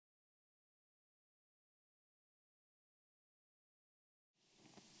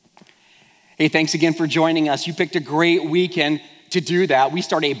Hey, thanks again for joining us. You picked a great weekend to do that. We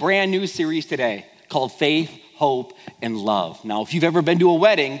start a brand new series today called Faith, Hope, and Love. Now, if you've ever been to a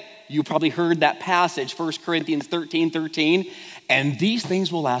wedding, you probably heard that passage, 1 Corinthians 13:13, and these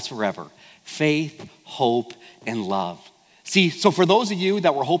things will last forever. Faith, hope, and love. See, so for those of you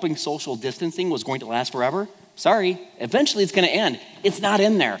that were hoping social distancing was going to last forever, sorry, eventually it's going to end. It's not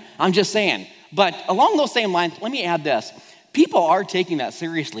in there. I'm just saying. But along those same lines, let me add this. People are taking that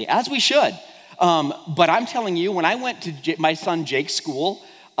seriously, as we should. But I'm telling you, when I went to my son Jake's school,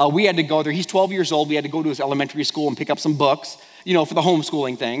 we had to go there. He's 12 years old. We had to go to his elementary school and pick up some books, for the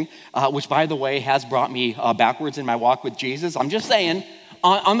homeschooling thing, which, by the way, has brought me backwards in my walk with Jesus. I'm just saying.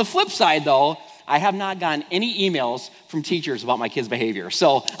 On the flip side, though, I have not gotten any emails from teachers about my kids' behavior.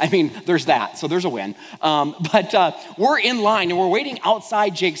 So, there's that. So there's a win. But we're in line and we're waiting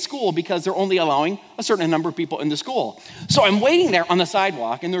outside Jake's school because they're only allowing a certain number of people in the school. So I'm waiting there on the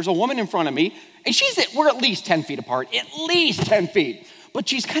sidewalk and there's a woman in front of me and we're at least 10 feet apart, at least 10 feet. But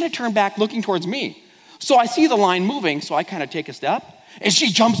she's kind of turned back looking towards me. So I see the line moving, so I kind of take a step and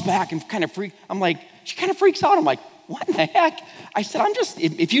she jumps back and she kind of freaks out. I'm like, what in the heck? I said,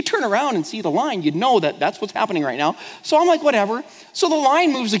 if you turn around and see the line, you'd know that that's what's happening right now. So I'm like, whatever. So the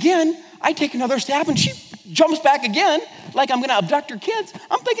line moves again. I take another step and she jumps back again like I'm going to abduct her kids.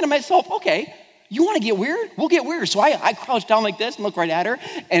 I'm thinking to myself, okay, you want to get weird? We'll get weird. So I crouched down like this and looked right at her.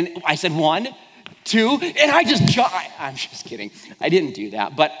 And I said, 1, 2, and I'm just kidding. I didn't do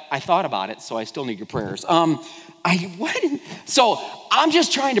that, but I thought about it, so I still need your prayers. So I'm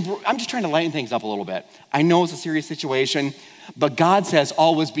just trying to lighten things up a little bit. I know it's a serious situation, but God says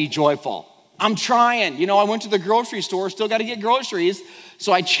always be joyful. I'm trying. I went to the grocery store, still got to get groceries.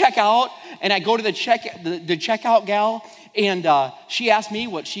 So I check out and I go to the checkout gal and she asked me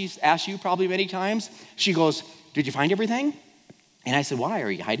what she's asked you probably many times. She goes, "Did you find everything?" And I said, "Why?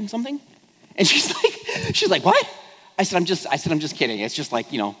 Are you hiding something?" And she's like, "What?" I said, I'm just kidding. It's just like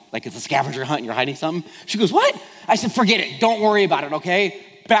it's a scavenger hunt and you're hiding something. She goes, "What?" I said, "Forget it. Don't worry about it, okay?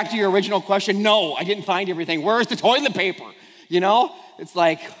 Back to your original question. No, I didn't find everything. Where's the toilet paper?" It's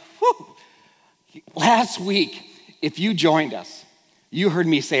like, whew. Last week, if you joined us, you heard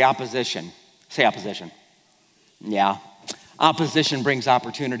me say opposition. Say opposition. Yeah, opposition brings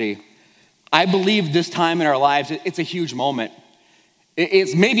opportunity. I believe this time in our lives, it's a huge moment.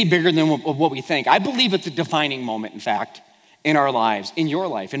 It's maybe bigger than what we think. I believe it's a defining moment, in fact, in our lives, in your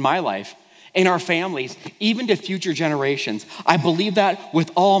life, in my life, in our families, even to future generations. I believe that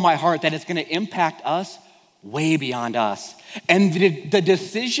with all my heart, that it's going to impact us way beyond us. And the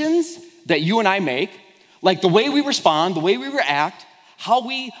decisions that you and I make, like the way we respond, the way we react, how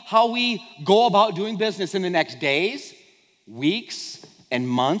we go about doing business in the next days, weeks, and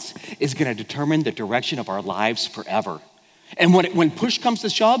months is going to determine the direction of our lives forever. And when push comes to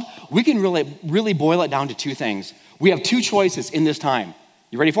shove, we can really boil it down to 2 things. We have 2 choices in this time.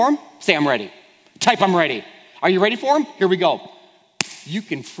 You ready for them? Say, "I'm ready." Type, "I'm ready." Are you ready for them? Here we go. You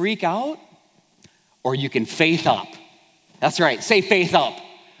can freak out or you can faith up. That's right. Say faith up.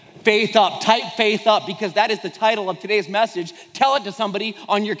 Faith up. Type faith up because that is the title of today's message. Tell it to somebody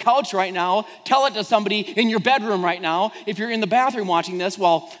on your couch right now. Tell it to somebody in your bedroom right now. If you're in the bathroom watching this,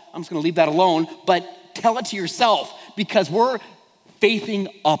 well, I'm just going to leave that alone. But tell it to yourself. Because we're faithing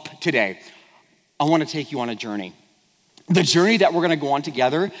up today. I want to take you on a journey. The journey that we're going to go on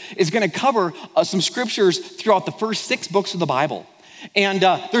together is going to cover some scriptures throughout the first 6 books of the Bible. And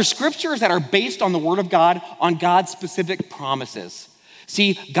there's scriptures that are based on the Word of God, on God's specific promises.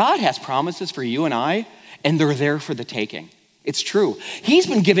 See, God has promises for you and I, and they're there for the taking. It's true. He's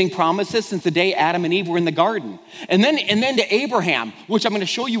been giving promises since the day Adam and Eve were in the garden. And then to Abraham, which I'm going to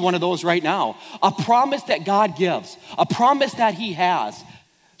show you one of those right now. A promise that God gives. A promise that he has.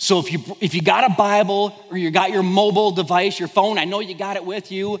 So if you got a Bible or you got your mobile device, your phone, I know you got it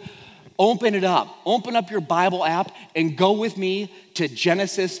with you, open it up. Open up your Bible app and go with me to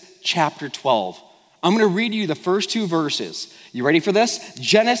Genesis chapter 12. I'm going to read you the first 2 verses. You ready for this?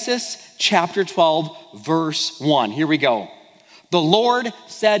 Genesis chapter 12, verse 1. Here we go. The Lord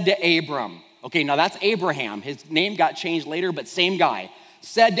said to Abram, okay, now that's Abraham. His name got changed later, but same guy.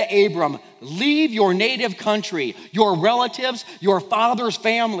 Said to Abram, "Leave your native country, your relatives, your father's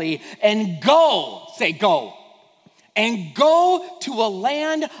family, and go," say go, "and go to a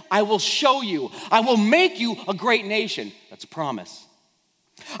land I will show you. I will make you a great nation." That's a promise.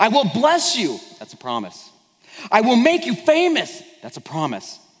 "I will bless you." That's a promise. "I will make you famous." That's a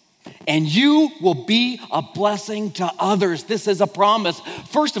promise. "And you will be a blessing to others." This is a promise.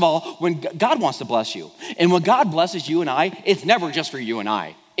 First of all, when God wants to bless you, and when God blesses you and I, it's never just for you and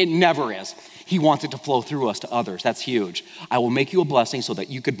I. It never is. He wants it to flow through us to others. That's huge. "I will make you a blessing so that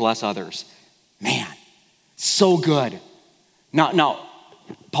you could bless others." Man, so good. Now,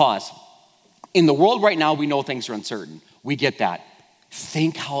 pause. In the world right now, we know things are uncertain. We get that.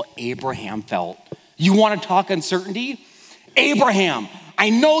 Think how Abraham felt. You want to talk uncertainty? Abraham,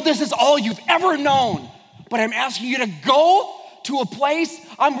 I know this is all you've ever known, but I'm asking you to go to a place,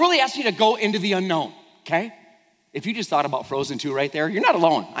 I'm really asking you to go into the unknown, okay? If you just thought about Frozen 2 right there, you're not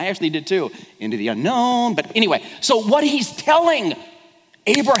alone. I actually did too. Into the unknown, but anyway. So what he's telling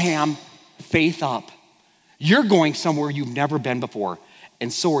Abraham, faith up. You're going somewhere you've never been before,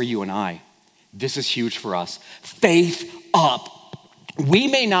 and so are you and I. This is huge for us. Faith up. We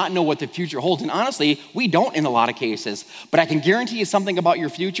may not know what the future holds, and honestly, we don't in a lot of cases, but I can guarantee you something about your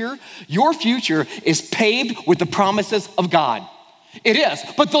future. Your future is paved with the promises of God. It is,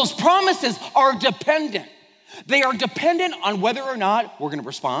 but those promises are dependent. They are dependent on whether or not we're gonna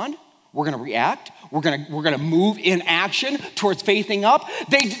respond, we're gonna react, we're gonna move in action towards faithing up.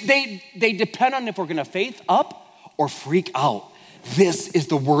 They depend on if we're gonna faith up or freak out. This is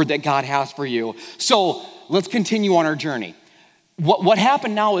the word that God has for you. So let's continue on our journey. What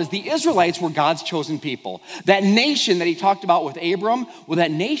happened now is the Israelites were God's chosen people. That nation that he talked about with Abram, well, that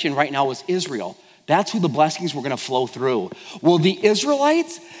nation right now is Israel. That's who the blessings were gonna flow through. Well, the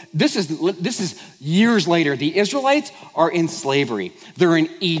Israelites, this is years later. The Israelites are in slavery. They're in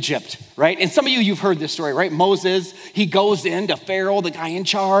Egypt, right? And some of you've heard this story, right? Moses, he goes into Pharaoh, the guy in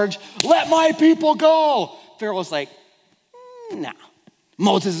charge. Let my people go. Pharaoh's like, nah.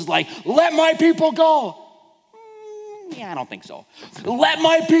 Moses is like, let my people go. Yeah, I don't think so. Let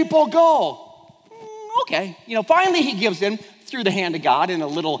my people go. Okay. Finally he gives in through the hand of God and a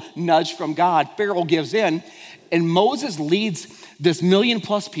little nudge from God. Pharaoh gives in, and Moses leads this 1 million+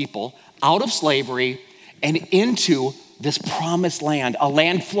 people out of slavery and into this promised land, a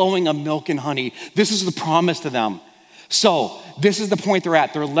land flowing of milk and honey. This is the promise to them. So this is the point they're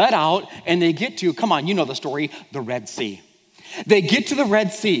at. They're let out and they get to, come on, you know the story, the Red Sea. They get to the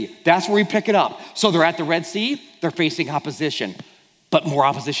Red Sea. That's where we pick it up. So they're at the Red Sea. They're facing opposition. But more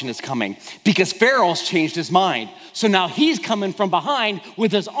opposition is coming because Pharaoh's changed his mind. So now he's coming from behind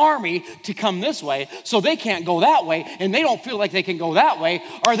with his army to come this way. So they can't go that way and they don't feel like they can go that way.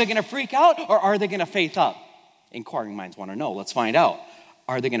 Are they gonna freak out or are they gonna faith up? Inquiring minds wanna know. Let's find out.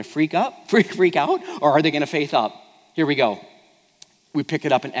 Are they gonna freak out or are they gonna faith up? Here we go. We pick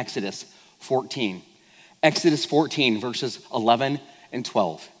it up in Exodus 14. Exodus 14, verses 11 and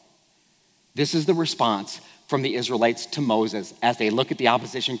 12. This is the response from the Israelites to Moses as they look at the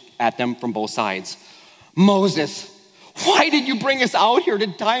opposition at them from both sides. Moses, why did you bring us out here to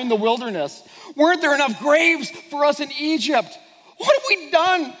die in the wilderness? Weren't there enough graves for us in Egypt? What have we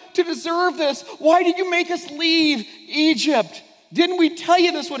done to deserve this? Why did you make us leave Egypt? Didn't we tell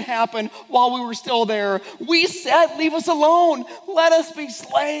you this would happen while we were still there? We said, leave us alone. Let us be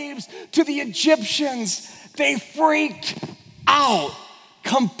slaves to the Egyptians. They freaked out,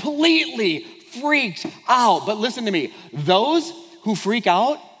 completely freaked out. But listen to me, those who freak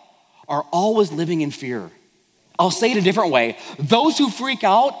out are always living in fear. I'll say it a different way. Those who freak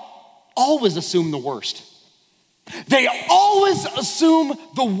out always assume the worst. They always assume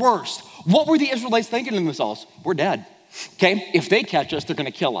the worst. What were the Israelites thinking in themselves? We're dead. Okay, if they catch us, they're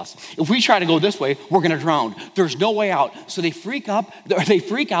gonna kill us. If we try to go this way, we're gonna drown. There's no way out. So they freak out,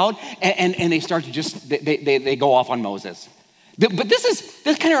 and they start to just, they go off on Moses. But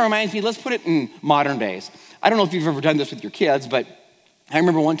this kind of reminds me, let's put it in modern days. I don't know if you've ever done this with your kids, but I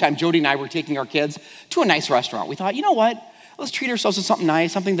remember one time Jody and I were taking our kids to a nice restaurant. We thought, you know what? Let's treat ourselves to something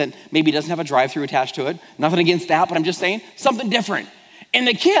nice, something that maybe doesn't have a drive-through attached to it. Nothing against that, but I'm just saying, something different. And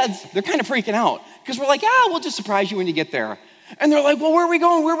the kids, they're kind of freaking out because we're like, we'll just surprise you when you get there. And they're like, well, where are we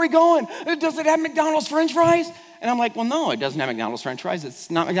going? Where are we going? Does it have McDonald's French fries? And I'm like, well, no, it doesn't have McDonald's French fries. It's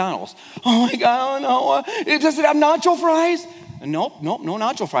not McDonald's. Oh my God, no. Does it have nacho fries? Nope, no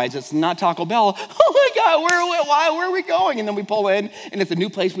nacho fries. It's not Taco Bell. Oh my God, where are we going? And then we pull in, and it's a new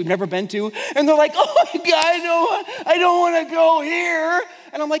place we've never been to. And they're like, oh my God, I don't want to go here.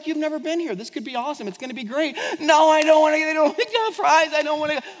 And I'm like, you've never been here. This could be awesome. It's going to be great. No, I don't want to. They don't get fries. I don't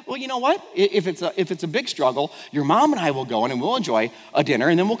want to. Well, you know what? If it's a big struggle, your mom and I will go in and we'll enjoy a dinner,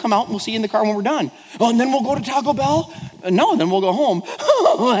 and then we'll come out and we'll see you in the car when we're done. Oh, and then we'll go to Taco Bell. No, then we'll go home.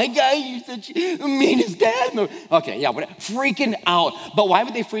 Oh my God, you're such the meanest dad. Okay, yeah, freaking out. But why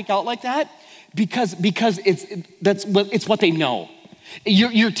would they freak out like that? Because it's what they know.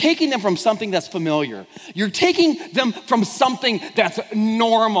 You're taking them from something that's familiar. You're taking them from something that's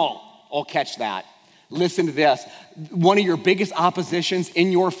normal. Oh, catch that. Listen to this. One of your biggest oppositions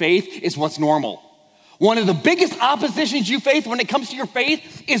in your faith is what's normal. One of the biggest oppositions you face when it comes to your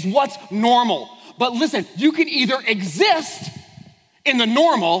faith is what's normal. But listen, you can either exist in the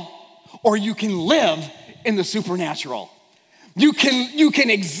normal or you can live in the supernatural. You can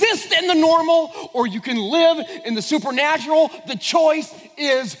exist in the normal, or you can live in the supernatural. The choice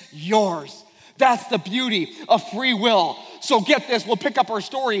is yours. That's the beauty of free will. So get this, we'll pick up our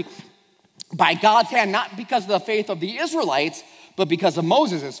story by God's hand, not because of the faith of the Israelites, but because of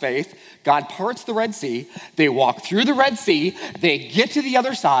Moses' faith. God parts the Red Sea. They walk through the Red Sea. They get to the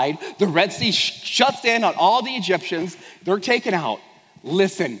other side. The Red Sea shuts in on all the Egyptians. They're taken out.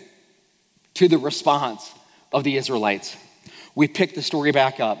 Listen to the response of the Israelites. We pick the story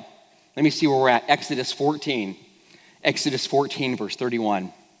back up. Let me see where we're at. Exodus 14. Exodus 14, verse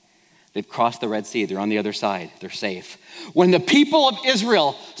 31. They've crossed the Red Sea. They're on the other side. They're safe. When the people of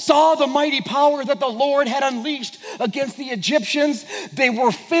Israel saw the mighty power that the Lord had unleashed against the Egyptians, they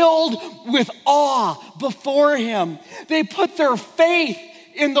were filled with awe before him. They put their faith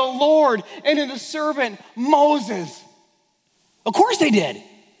in the Lord and in the servant Moses. Of course they did.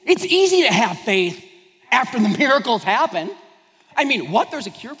 It's easy to have faith after the miracles happen. I mean, what? There's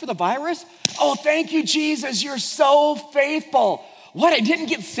a cure for the virus? Oh, thank you, Jesus. You're so faithful. What, I didn't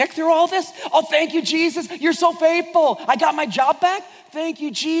get sick through all this? Oh, thank you, Jesus. You're so faithful. I got my job back? Thank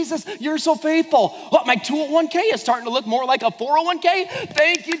you, Jesus. You're so faithful. What, my 201k is starting to look more like a 401k?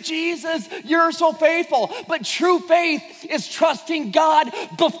 Thank you, Jesus. You're so faithful. But true faith is trusting God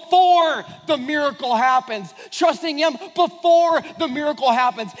before the miracle happens. Trusting him before the miracle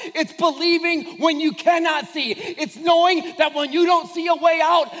happens. It's believing when you cannot see. It's knowing that when you don't see a way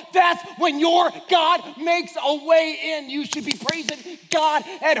out, that's when your God makes a way in. You should be praising God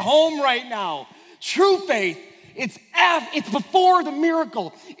at home right now. True faith, it's before the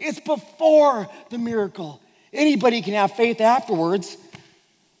miracle. It's before the miracle. Anybody can have faith afterwards.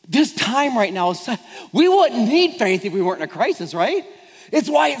 This time right now, we wouldn't need faith if we weren't in a crisis, right? It's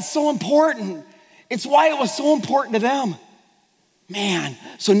why it's so important. It's why it was so important to them. Man,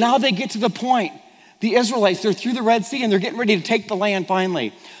 so now they get to the point. The Israelites, they're through the Red Sea and they're getting ready to take the land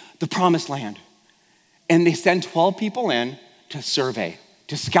finally, the promised land. And they send 12 people in to survey,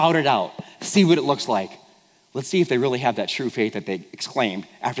 to scout it out, see what it looks like. Let's see if they really have that true faith that they exclaimed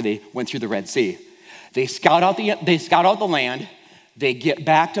after they went through the Red Sea. They scout out the land. They get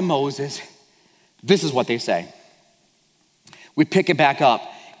back to Moses. This is what they say. We pick it back up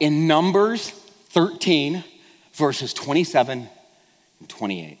in Numbers 13, verses 27 and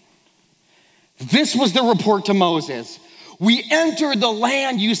 28. This was the report to Moses. We entered the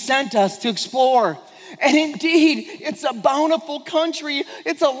land you sent us to explore. And indeed, it's a bountiful country.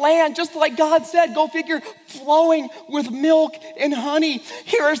 It's a land, just like God said, go figure, flowing with milk and honey.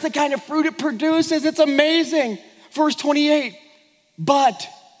 Here's the kind of fruit it produces. It's amazing. Verse 28, but,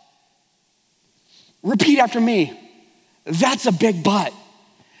 repeat after me, that's a big but.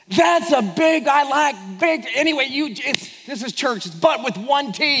 That's a big, I like big. Anyway, this is church. It's but with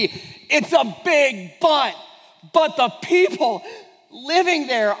one T. It's a big but. But the people living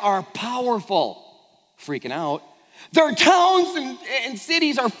there are powerful. Freaking out. Their towns and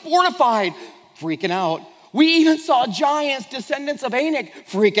cities are fortified. Freaking out. We even saw giants, descendants of Anak.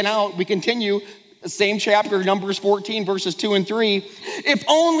 Freaking out. We continue. Same chapter, Numbers 14, verses 2 and 3. If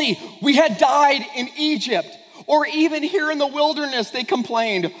only we had died in Egypt, or even here in the wilderness, they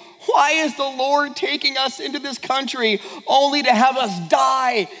complained. Why is the Lord taking us into this country only to have us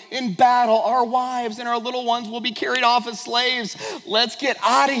die in battle? Our wives and our little ones will be carried off as slaves. Let's get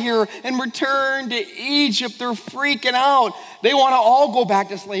out of here and return to Egypt. They're freaking out. They want to all go back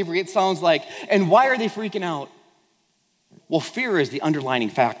to slavery, it sounds like. And why are they freaking out? Well, fear is the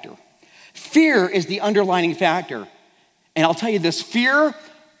underlying factor. Fear is the underlying factor. And I'll tell you this, fear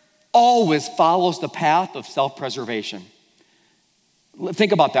always follows the path of self-preservation.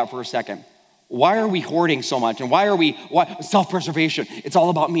 Think about that for a second. Why are we hoarding so much? And why self-preservation? It's all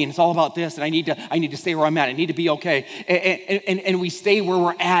about me and it's all about this and I need to stay where I'm at. I need to be okay. And we stay where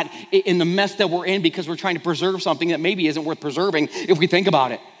we're at in the mess that we're in because we're trying to preserve something that maybe isn't worth preserving if we think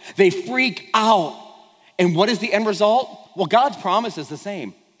about it. They freak out. And what is the end result? Well, God's promise is the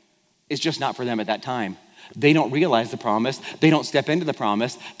same. It's just not for them at that time. They don't realize the promise. They don't step into the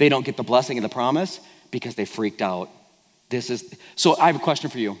promise. They don't get the blessing of the promise because they freaked out. So I have a question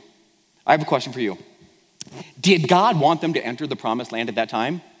for you. Did God want them to enter the promised land at that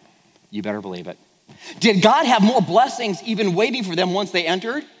time? You better believe it. Did God have more blessings even waiting for them once they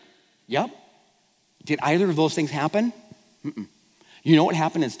entered? Yep. Did either of those things happen? Mm-mm. You know what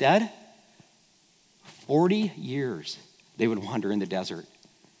happened instead? 40 years they would wander in the desert.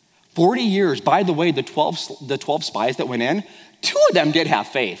 40 years. By the way, the 12 spies that went in, 2 of them did have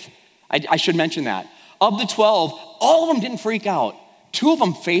faith. I should mention that. Of the 12, all of them didn't freak out. 2 of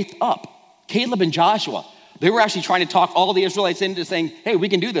them faithed up, Caleb and Joshua. They were actually trying to talk all the Israelites into saying, hey, we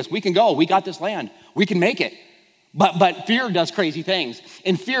can do this. We can go. We got this land. We can make it. But fear does crazy things.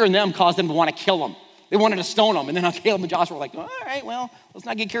 And fear in them caused them to want to kill them. They wanted to stone them. And then Caleb and Joshua were like, all right, well, let's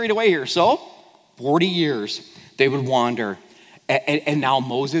not get carried away here. So 40 years they would wander. And now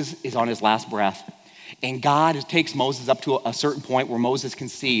Moses is on his last breath. And God takes Moses up to a certain point where Moses can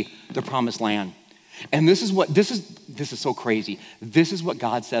see the promised land. And this is so crazy. This is what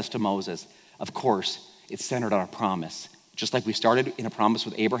God says to Moses. Of course, it's centered on a promise. Just like we started in a promise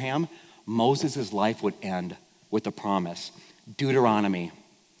with Abraham, Moses' life would end with a promise. Deuteronomy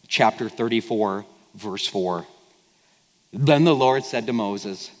chapter 34, verse 4. Then the Lord said to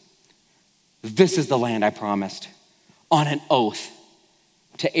Moses, this is the land I promised on an oath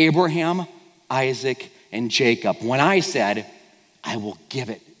to Abraham, Isaac, and Jacob, when I said, I will give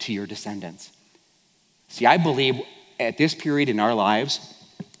it to your descendants. See, I believe at this period in our lives,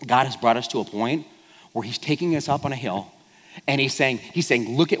 God has brought us to a point where he's taking us up on a hill and he's saying,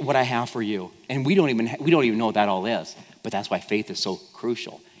 look at what I have for you. And we don't even know what that all is. But that's why faith is so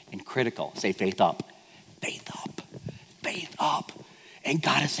crucial and critical. Say faith up. Faith up. Faith up. And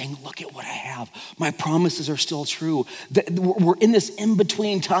God is saying, look at what I have. My promises are still true. We're in this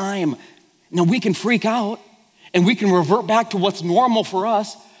in-between time. Now we can freak out and we can revert back to what's normal for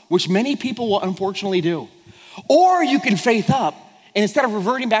us, which many people will unfortunately do. Or you can faith up, and instead of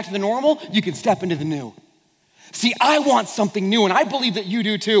reverting back to the normal, you can step into the new. See, I want something new, and I believe that you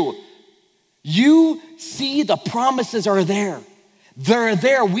do too. You see the promises are there. They're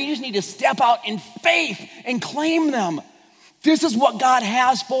there. We just need to step out in faith and claim them. This is what God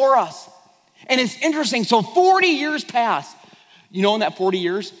has for us. And it's interesting. So 40 years pass. You know, in that 40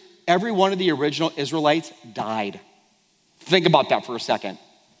 years, every one of the original Israelites died. Think about that for a second.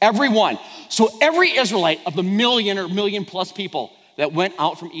 Everyone. So every Israelite of the million or million plus people that went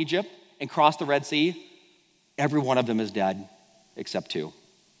out from Egypt and crossed the Red Sea, every one of them is dead except two.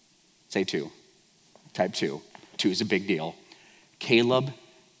 Say two. Type two. Two is a big deal. Caleb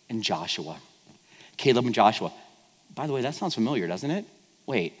and Joshua. Caleb and Joshua. By the way, that sounds familiar, doesn't it?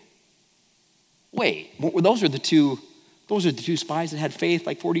 Wait. Those are the two spies that had faith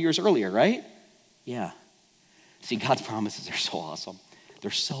like 40 years earlier, right? Yeah. See, God's promises are so awesome.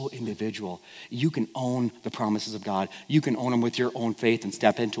 They're so individual. You can own the promises of God. You can own them with your own faith and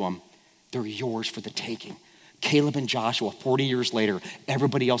step into them. They're yours for the taking. Caleb and Joshua, 40 years later,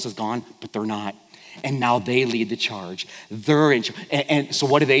 everybody else is gone, but they're not. And now they lead the charge. They're in charge. And so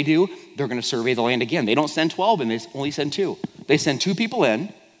what do? They're going to survey the land again. They don't send 12 and they only send 2. They send 2 people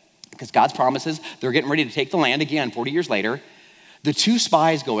in because God's promises they're getting ready to take the land again 40 years later. The 2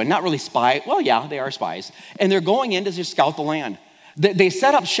 spies go in, not really spy. Well, yeah, they are spies. And they're going in to just scout the land. They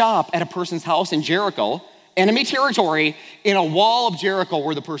set up shop at a person's house in Jericho, enemy territory, in a wall of Jericho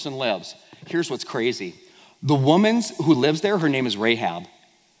where the person lives. Here's what's crazy. The woman who lives there, her name is Rahab.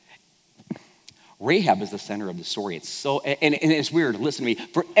 Rahab is the center of the story. It's so, and it's weird, listen to me.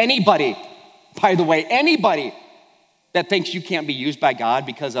 For anybody, by the way, anybody that thinks you can't be used by God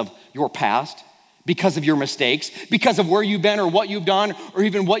because of your past, because of your mistakes, because of where you've been or what you've done, or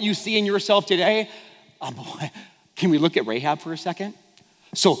even what you see in yourself today, can we look at Rahab for a second?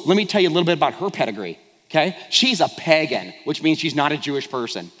 So let me tell you a little bit about her pedigree, okay? She's a pagan, which means she's not a Jewish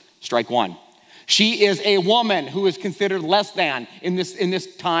person. Strike 1. She is a woman who is considered less than in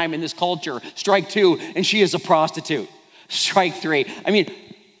this time, in this culture. Strike 2, and she is a prostitute. Strike 3.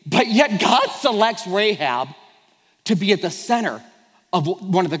 But yet God selects Rahab to be at the center of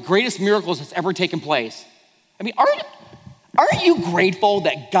one of the greatest miracles that's ever taken place. Aren't you grateful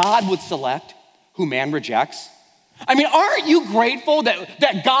that God would select who man rejects? Aren't you grateful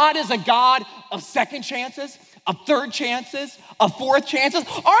that God is a God of second chances, of third chances, of fourth chances?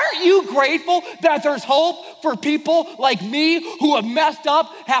 Aren't you grateful that there's hope for people like me who have messed up,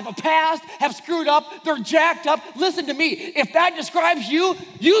 have a past, have screwed up, they're jacked up? Listen to me, if that describes you,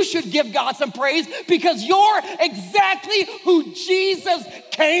 you should give God some praise because you're exactly who Jesus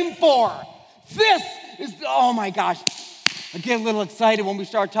came for. This is, oh my gosh. I get a little excited when we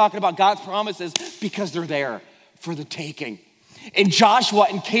start talking about God's promises because they're there for the taking. And Joshua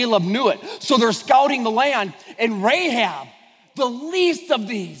and Caleb knew it. So they're scouting the land. And Rahab, the least of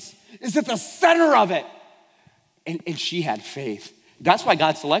these, is at the center of it. And she had faith. That's why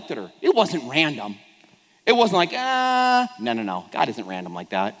God selected her. It wasn't random. It wasn't like, no. God isn't random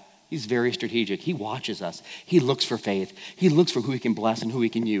like that. He's very strategic. He watches us. He looks for faith. He looks for who he can bless and who he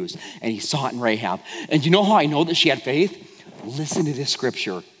can use. And he saw it in Rahab. And you know how I know that she had faith? Listen to this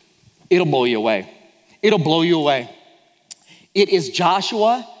scripture. It'll blow you away. It'll blow you away. It is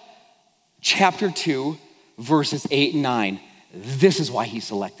Joshua chapter 2, verses 8 and 9. This is why he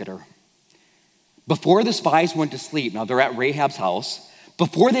selected her. Before the spies went to sleep, now they're at Rahab's house.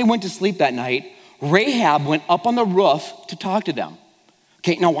 Before they went to sleep that night, Rahab went up on the roof to talk to them.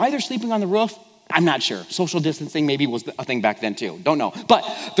 Okay, now why they're sleeping on the roof, I'm not sure. Social distancing maybe was a thing back then too. Don't know. But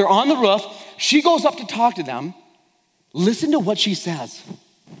they're on the roof. She goes up to talk to them. Listen to what she says.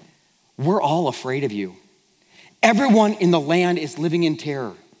 We're all afraid of you. Everyone in the land is living in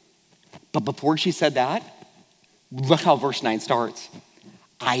terror. But before she said that, look how verse 9 starts.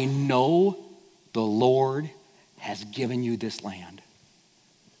 I know the Lord has given you this land.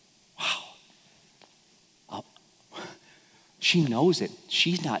 Wow. She knows it.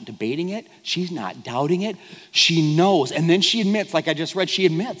 She's not debating it. She's not doubting it. She knows. And then she admits, like I just read, she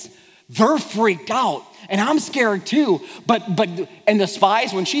admits, they're freaked out. And I'm scared too. And the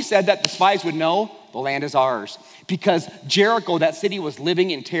spies, when she said that, the spies would know the land is ours. Because Jericho, that city, was living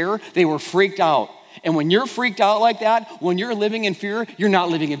in terror. They were freaked out. And when you're freaked out like that, when you're living in fear, you're not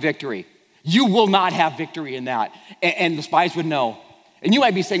living in victory. You will not have victory in that. And the spies would know. And you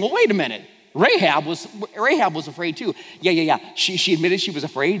might be saying, well, wait a minute. Rahab was afraid too. Yeah. She admitted she was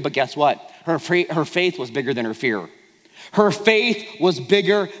afraid, but guess what? Her faith was bigger than her fear. Her faith was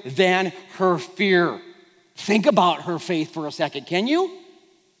bigger than her fear. Think about her faith for a second, can you?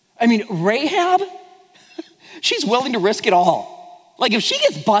 I mean, Rahab, she's willing to risk it all. Like if she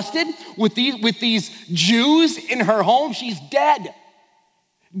gets busted with these Jews in her home, she's dead.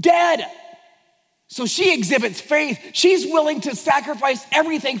 Dead. So she exhibits faith. She's willing to sacrifice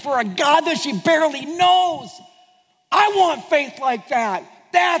everything for a God that she barely knows. I want faith like that.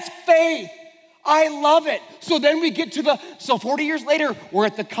 That's faith. I love it. So then we get to 40 years later, we're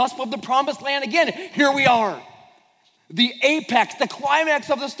at the cusp of the promised land again. Here we are. The apex, the climax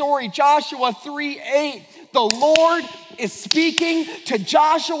of the story, Joshua 3:8. The Lord is speaking to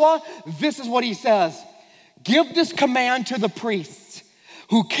Joshua. This is what he says. Give this command to the priests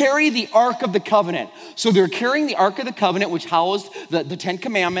who carry the Ark of the Covenant. So they're carrying the Ark of the Covenant, which housed the 10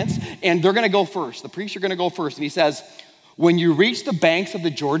 Commandments, and they're gonna go first. The priests are gonna go first. And he says, when you reach the banks of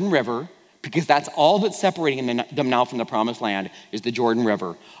the Jordan River, because that's all that's separating them now from the promised land, is the Jordan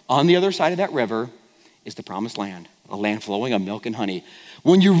River. On the other side of that river is the promised land, a land flowing of milk and honey.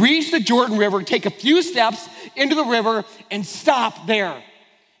 When you reach the Jordan River, take a few steps into the river and stop there.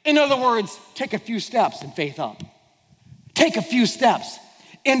 In other words, take a few steps and faith up. Take a few steps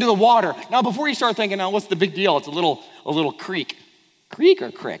into the water. Now, before you start thinking, now what's the big deal? It's a little creek. Creek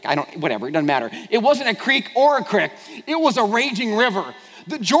or crick? Whatever, it doesn't matter. It wasn't a creek or a crick. It was a raging river.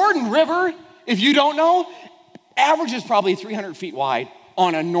 The Jordan River, if you don't know, averages probably 300 feet wide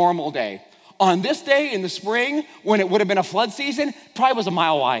on a normal day. On this day in the spring, when it would have been a flood season, probably was a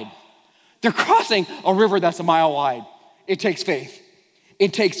mile wide. They're crossing a river that's a mile wide. It takes faith.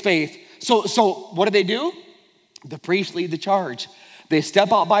 It takes faith. So what do? The priests lead the charge. They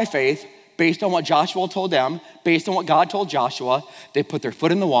step out by faith based on what Joshua told them, based on what God told Joshua. They put their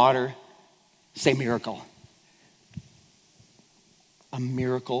foot in the water, say miracle. A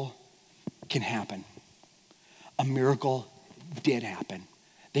miracle can happen. A miracle did happen.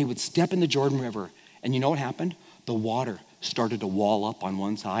 They would step in the Jordan River, and you know what happened? The water started to wall up on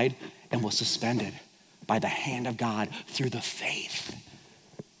one side and was suspended by the hand of God through the faith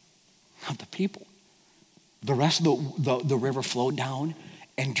of the people. The rest of the river flowed down,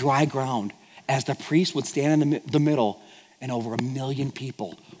 and dry ground as the priest would stand in the middle, and over 1 million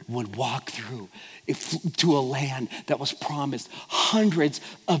people would walk through to a land that was promised hundreds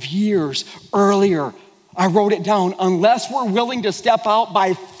of years earlier. I wrote it down. Unless we're willing to step out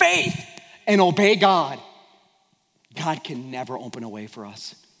by faith and obey God, God can never open a way for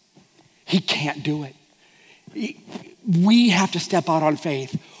us. He can't do it. We have to step out on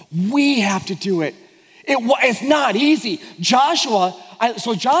faith. We have to do it. It's not easy. Joshua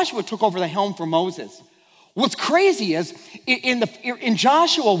took over the helm for Moses. What's crazy is in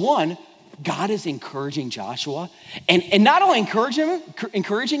Joshua 1, God is encouraging Joshua, and not only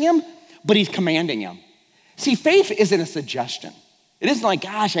encouraging him, but he's commanding him. See, faith isn't a suggestion. It isn't like,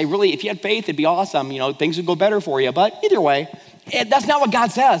 gosh, if you had faith, it'd be awesome. Things would go better for you. But either way, that's not what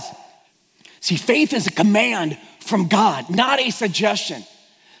God says. See, faith is a command from God, not a suggestion.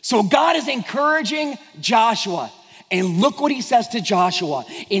 So God is encouraging Joshua. And look what he says to Joshua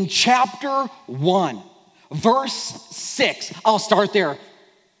in chapter 1, verse 6. I'll start there.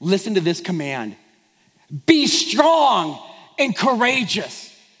 Listen to this command. Be strong and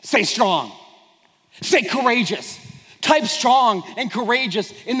courageous. Say strong. Say courageous. Type strong and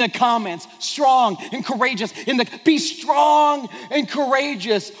courageous in the comments. Strong and courageous be strong and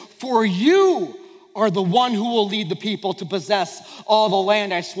courageous, for you are the one who will lead the people to possess all the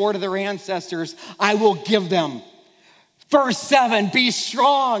land I swore to their ancestors I will give them. Verse 7, be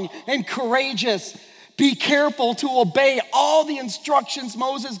strong and courageous. Be careful to obey all the instructions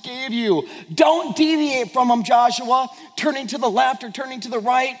Moses gave you. Don't deviate from them, Joshua, turning to the left or turning to the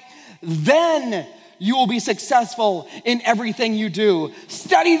right. Then you will be successful in everything you do.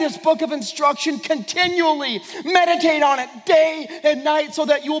 Study this book of instruction continually. Meditate on it day and night so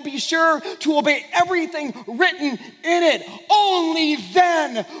that you will be sure to obey everything written in it. Only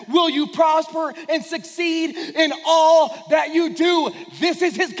then will you prosper and succeed in all that you do. This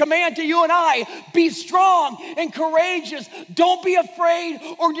is his command to you and I. Be strong and courageous. Don't be afraid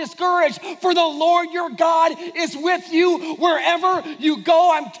or discouraged, for the Lord your God is with you wherever you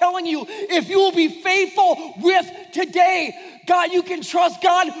go. I'm telling you, if you will be faithful with today, God, you can trust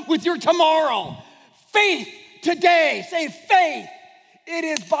God with your tomorrow. Faith today. Say faith. It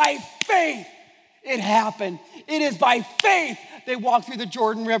is by faith it happened. It is by faith they walked through the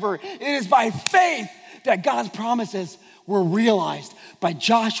Jordan River. It is by faith that God's promises were realized by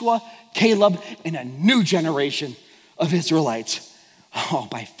Joshua, Caleb, and a new generation of Israelites. Oh,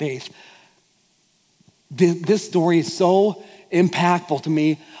 by faith. This story is so impactful to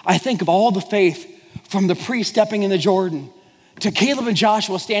me. I think of all the faith from the priest stepping in the Jordan to Caleb and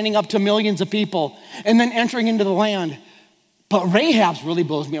Joshua standing up to millions of people and then entering into the land. But Rahab's really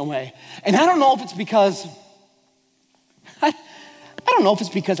blows me away. And I don't know if it's because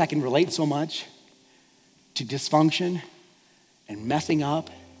I can relate so much to dysfunction and messing up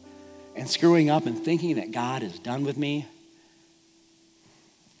and screwing up and thinking that God is done with me.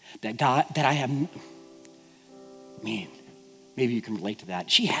 Maybe you can relate to that.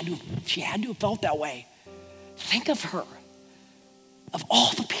 She had to have felt that way. Think of her, of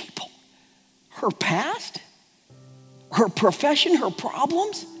all the people, her past, her profession, her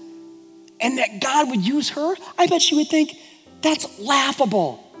problems, and that God would use her. I bet she would think, that's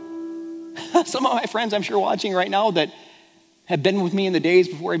laughable. Some of my friends I'm sure watching right now that have been with me in the days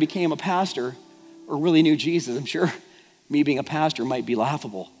before I became a pastor or really knew Jesus, I'm sure me being a pastor might be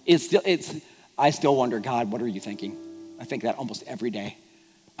laughable. I still wonder, God, what are you thinking? I think that almost every day.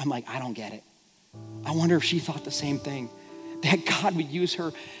 I'm like, I don't get it. I wonder if she thought the same thing, that God would use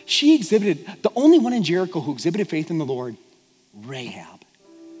her. She exhibited, the only one in Jericho who exhibited faith in the Lord, Rahab.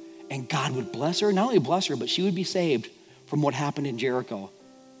 And God would bless her, not only bless her, but she would be saved from what happened in Jericho.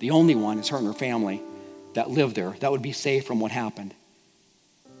 The only one is her and her family that lived there that would be saved from what happened.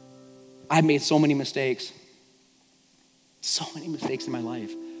 I've made so many mistakes in my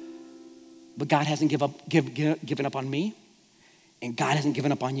life. But God hasn't given up on me, and God hasn't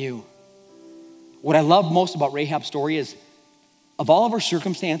given up on you. What I love most about Rahab's story is, of all of her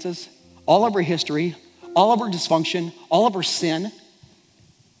circumstances, all of her history, all of her dysfunction, all of her sin,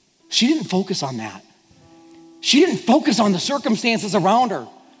 she didn't focus on that. She didn't focus on the circumstances around her.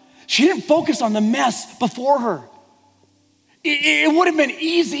 She didn't focus on the mess before her. It would have been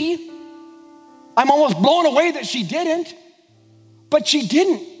easy. I'm almost blown away that she didn't, but she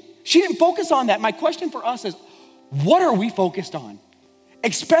didn't. She didn't focus on that. My question for us is, what are we focused on?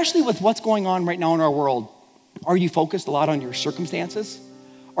 Especially with what's going on right now in our world. Are you focused a lot on your circumstances?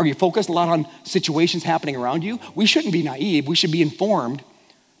 Are you focused a lot on situations happening around you? We shouldn't be naive. We should be informed.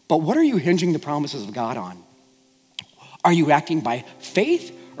 But what are you hinging the promises of God on? Are you acting by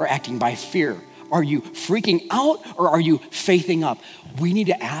faith or acting by fear? Are you freaking out or are you faithing up? We need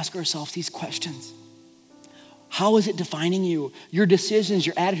to ask ourselves these questions. How is it defining you? Your decisions,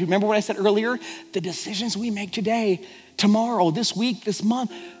 your attitude. Remember what I said earlier? The decisions we make today, tomorrow, this week, this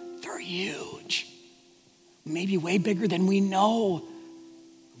month, they're huge. Maybe way bigger than we know.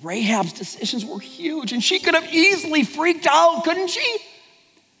 Rahab's decisions were huge, and she could have easily freaked out, couldn't she?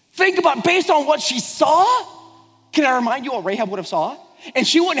 Think about, based on what she saw, can I remind you what Rahab would have saw? And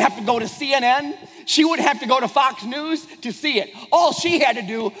she wouldn't have to go to CNN. She wouldn't have to go to Fox News to see it. All she had to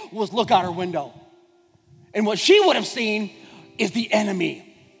do was look out her window. And what she would have seen is the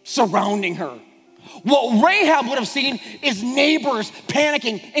enemy surrounding her. What Rahab would have seen is neighbors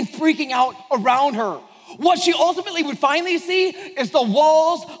panicking and freaking out around her. What she ultimately would finally see is the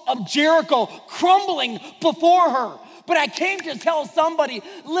walls of Jericho crumbling before her. But I came to tell somebody,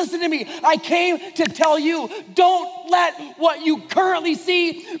 listen to me, I came to tell you, don't let what you currently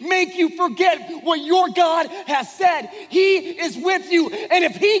see make you forget what your God has said. He is with you, and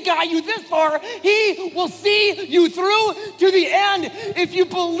if he got you this far, he will see you through to the end. If you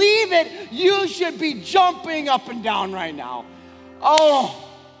believe it, you should be jumping up and down right now. Oh,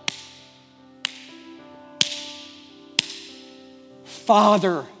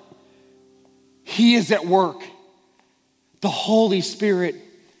 Father, he is at work. The Holy Spirit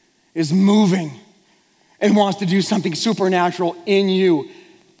is moving and wants to do something supernatural in you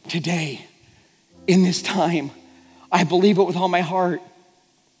today, in this time. I believe it with all my heart.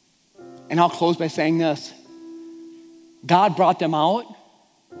 And I'll close by saying this. God brought them out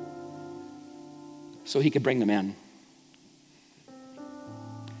so he could bring them in.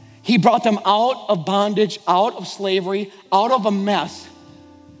 He brought them out of bondage, out of slavery, out of a mess,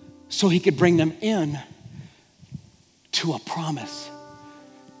 so he could bring them in to a promise,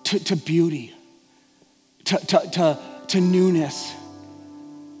 to beauty, to newness,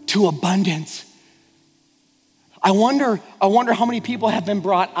 to abundance. I wonder how many people have been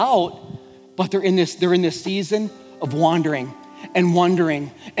brought out, but they're in this season of wandering and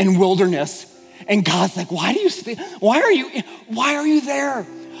wondering and wilderness. And God's like, why are you there?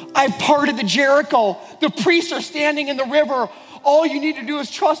 I've parted the Jericho. The priests are standing in the river. All you need to do is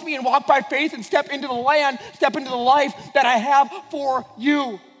trust me and walk by faith and step into the land, step into the life that I have for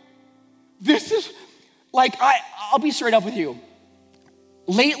you. This is like, I'll be straight up with you.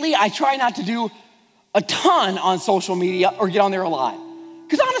 Lately, I try not to do a ton on social media or get on there a lot.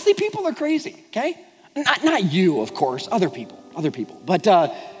 Because honestly, people are crazy, okay? Not you, of course, other people. But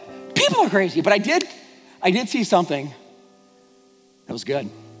people are crazy. But I did see something that was good.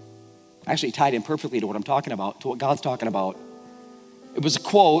 Actually tied in perfectly to what I'm talking about, to what God's talking about. It was a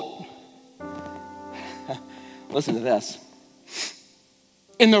quote. Listen to this.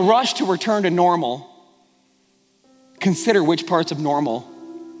 In the rush to return to normal, consider which parts of normal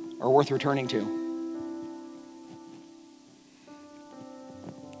are worth returning to.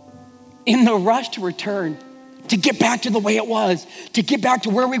 In the rush to return, to get back to the way it was, to get back to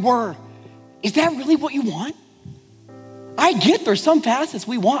where we were, is that really what you want? I get there's some facets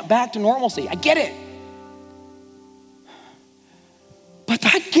we want back to normalcy. I get it. But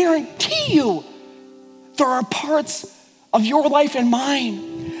I guarantee you, there are parts of your life and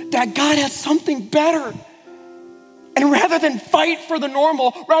mine that God has something better. And rather than fight for the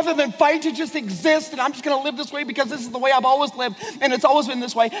normal, rather than fight to just exist, and I'm just gonna live this way because this is the way I've always lived, and it's always been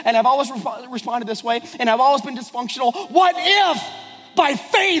this way, and I've always responded this way, and I've always been dysfunctional. What if, by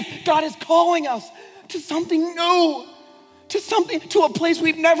faith, God is calling us to something new? To a place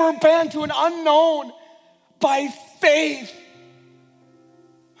we've never been, to an unknown, by faith.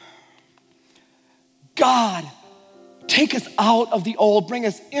 God, take us out of the old, bring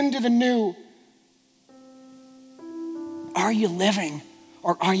us into the new. Are you living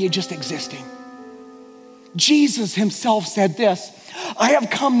or are you just existing? Jesus himself said this, I have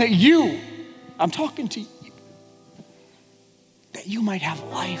come that you, I'm talking to you, that you might have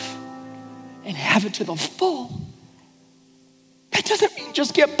life and have it to the full. That doesn't mean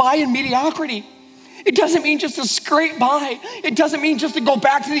just get by in mediocrity. It doesn't mean just to scrape by. It doesn't mean just to go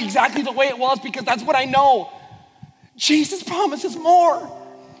back to exactly the way it was because that's what I know. Jesus promises more.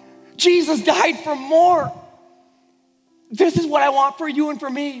 Jesus died for more. This is what I want for you and for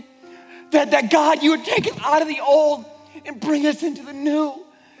me. That God, you would take us out of the old and bring us into the new.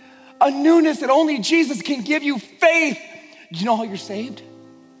 A newness that only Jesus can give you. Faith. Do you know how you're saved?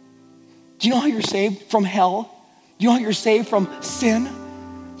 Do you know how you're saved from hell? Do you know how you're saved from sin?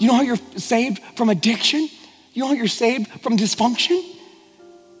 You know how you're saved from addiction? You know how you're saved from dysfunction?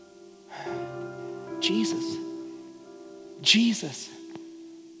 Jesus.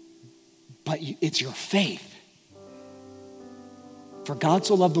 But it's your faith. For God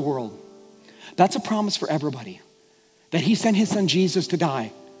so loved the world. That's a promise for everybody. That he sent his son Jesus to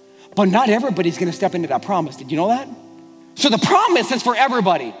die. But not everybody's gonna step into that promise. Did you know that? So the promise is for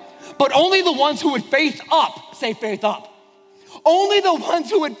everybody. But only the ones who would faith up, say faith up. Only the ones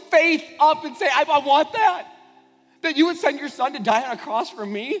who would faith up and say, I want that. That you would send your son to die on a cross for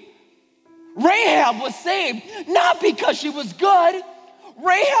me. Rahab was saved, not because she was good.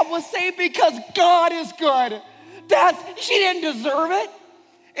 Rahab was saved because God is good. She didn't deserve it,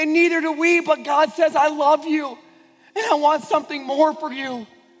 and neither do we, but God says, I love you, and I want something more for you.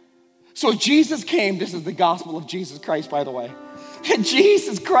 So Jesus came. This is the gospel of Jesus Christ, by the way. And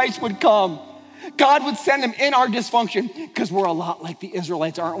Jesus Christ would come. God would send him in our dysfunction because we're a lot like the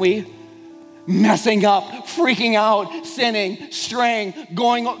Israelites, aren't we? Messing up, freaking out, sinning, straying,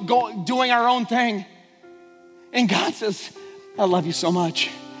 doing our own thing. And God says, I love you so much.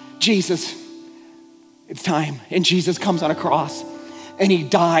 Jesus, it's time. And Jesus comes on a cross and he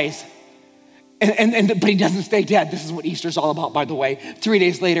dies. But he doesn't stay dead. This is what Easter's all about, by the way. 3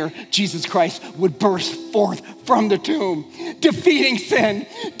 days later, Jesus Christ would burst forth from the tomb, defeating sin,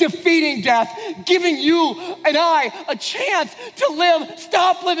 defeating death, giving you and I a chance to live,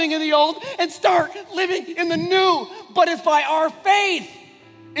 stop living in the old and start living in the new. But it's by our faith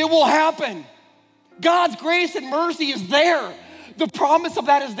it will happen. God's grace and mercy is there. The promise of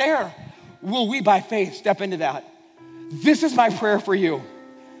that is there. Will we by faith step into that? This is my prayer for you.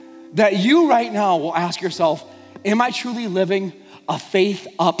 That you right now will ask yourself, Am I truly living a faith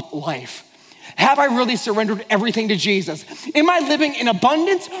up life? Have I really surrendered everything to Jesus? Am I living in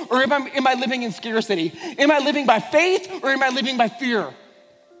abundance or am I living in scarcity? Am I living by faith or am I living by fear?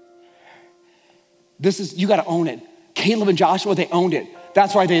 You gotta own it. Caleb and Joshua, they owned it.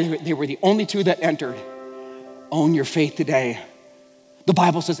 That's why they were the only two that entered. Own your faith today. The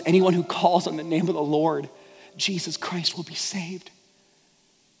Bible says anyone who calls on the name of the Lord, Jesus Christ, will be saved.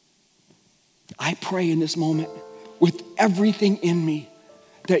 I pray in this moment with everything in me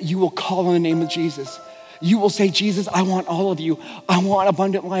that you will call on the name of Jesus. You will say, Jesus, I want all of you. I want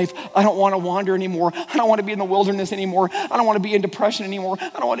abundant life. I don't want to wander anymore. I don't want to be in the wilderness anymore. I don't want to be in depression anymore.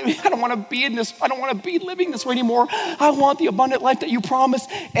 I don't want to be living this way anymore. I want the abundant life that you promised,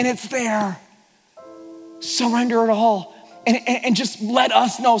 and it's there. Surrender it all. And just let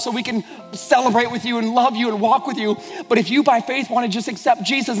us know so we can celebrate with you and love you and walk with you. But if you by faith want to just accept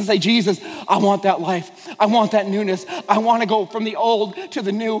Jesus and say, Jesus, I want that life. I want that newness. I want to go from the old to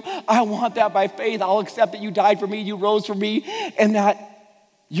the new. I want that by faith. I'll accept that you died for me, you rose for me, and that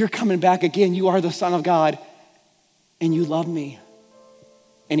you're coming back again. You are the Son of God, and you love me.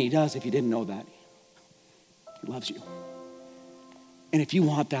 And he does, if you didn't know that. He loves you. And if you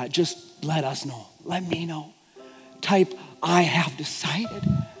want that, just let us know. Let me know. Type, I have decided.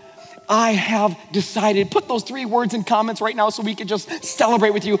 I have decided. Put those 3 words in comments right now so we can just celebrate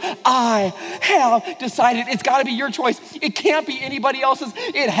with you. I have decided. It's got to be your choice. It can't be anybody else's.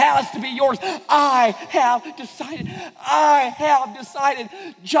 It has to be yours. I have decided. I have decided.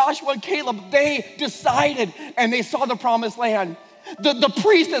 Joshua and Caleb, they decided and they saw the promised land. The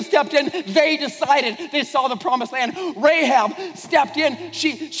priest that stepped in, they decided they saw the promised land. Rahab stepped in.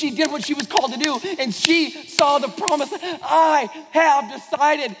 She did what she was called to do, and she saw the promise. I have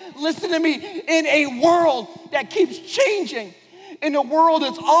decided. Listen to me. In a world that keeps changing, in a world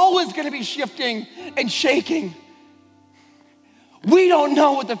that's always going to be shifting and shaking, we don't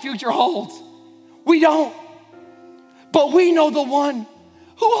know what the future holds. We don't. But we know the one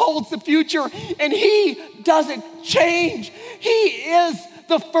who holds the future, and he doesn't change. He is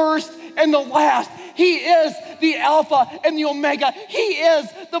the first and the last. He is the Alpha and the Omega. He is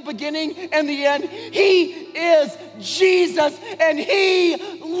the beginning and the end. He is Jesus, and he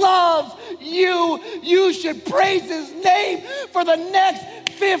loves you. You should praise his name for the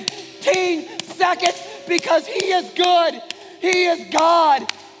next 15 seconds because he is good. He is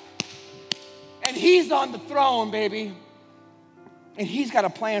God, and he's on the throne, baby. And he's got a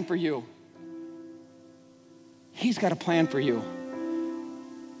plan for you. He's got a plan for you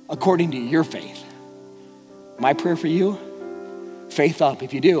according to your faith. My prayer for you, faith up.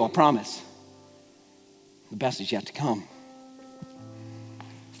 If you do, I promise, the best is yet to come.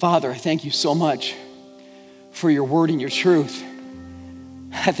 Father, I thank you so much for your word and your truth.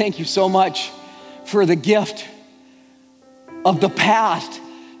 I thank you so much for the gift of the past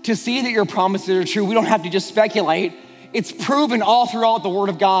to see that your promises are true. We don't have to just speculate. It's proven all throughout the Word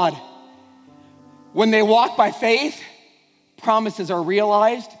of God. When they walk by faith, promises are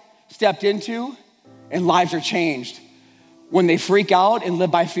realized, stepped into, and lives are changed. When they freak out and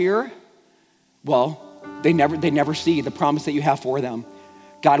live by fear, well, they never see the promise that you have for them.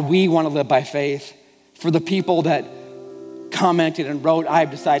 God, we want to live by faith. For the people that commented and wrote, I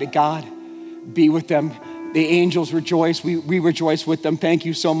have decided, God, be with them. The angels rejoice. We rejoice with them. Thank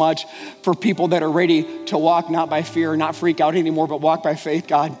you so much for people that are ready to walk not by fear, not freak out anymore, but walk by faith.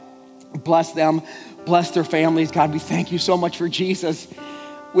 God, bless them. Bless their families. God, we thank you so much for Jesus.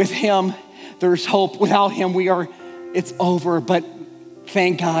 With him, there's hope. Without him, it's over. But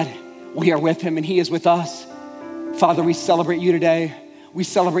thank God we are with him and he is with us. Father, we celebrate you today. We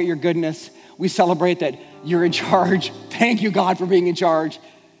celebrate your goodness. We celebrate that you're in charge. Thank you, God, for being in charge.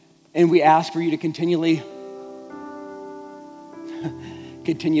 And we ask for you to continually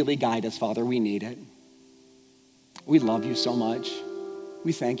guide us, Father. We need it. We love you so much.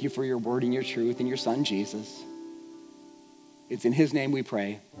 We thank you for your word and your truth and your son, Jesus. It's in his name we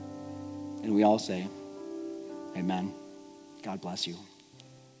pray. And we all say, amen. God bless you.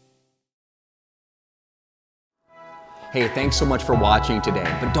 Hey, thanks so much for watching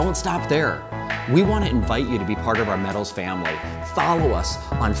today, but don't stop there. We want to invite you to be part of our Meadows family. Follow us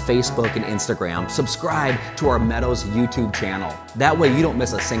on Facebook and Instagram. Subscribe to our Meadows YouTube channel. That way you don't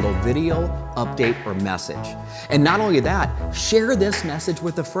miss a single video, update, or message. And not only that, share this message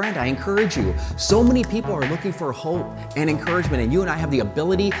with a friend. I encourage you. So many people are looking for hope and encouragement, and you and I have the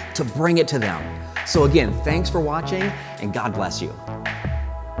ability to bring it to them. So again, thanks for watching, and God bless you.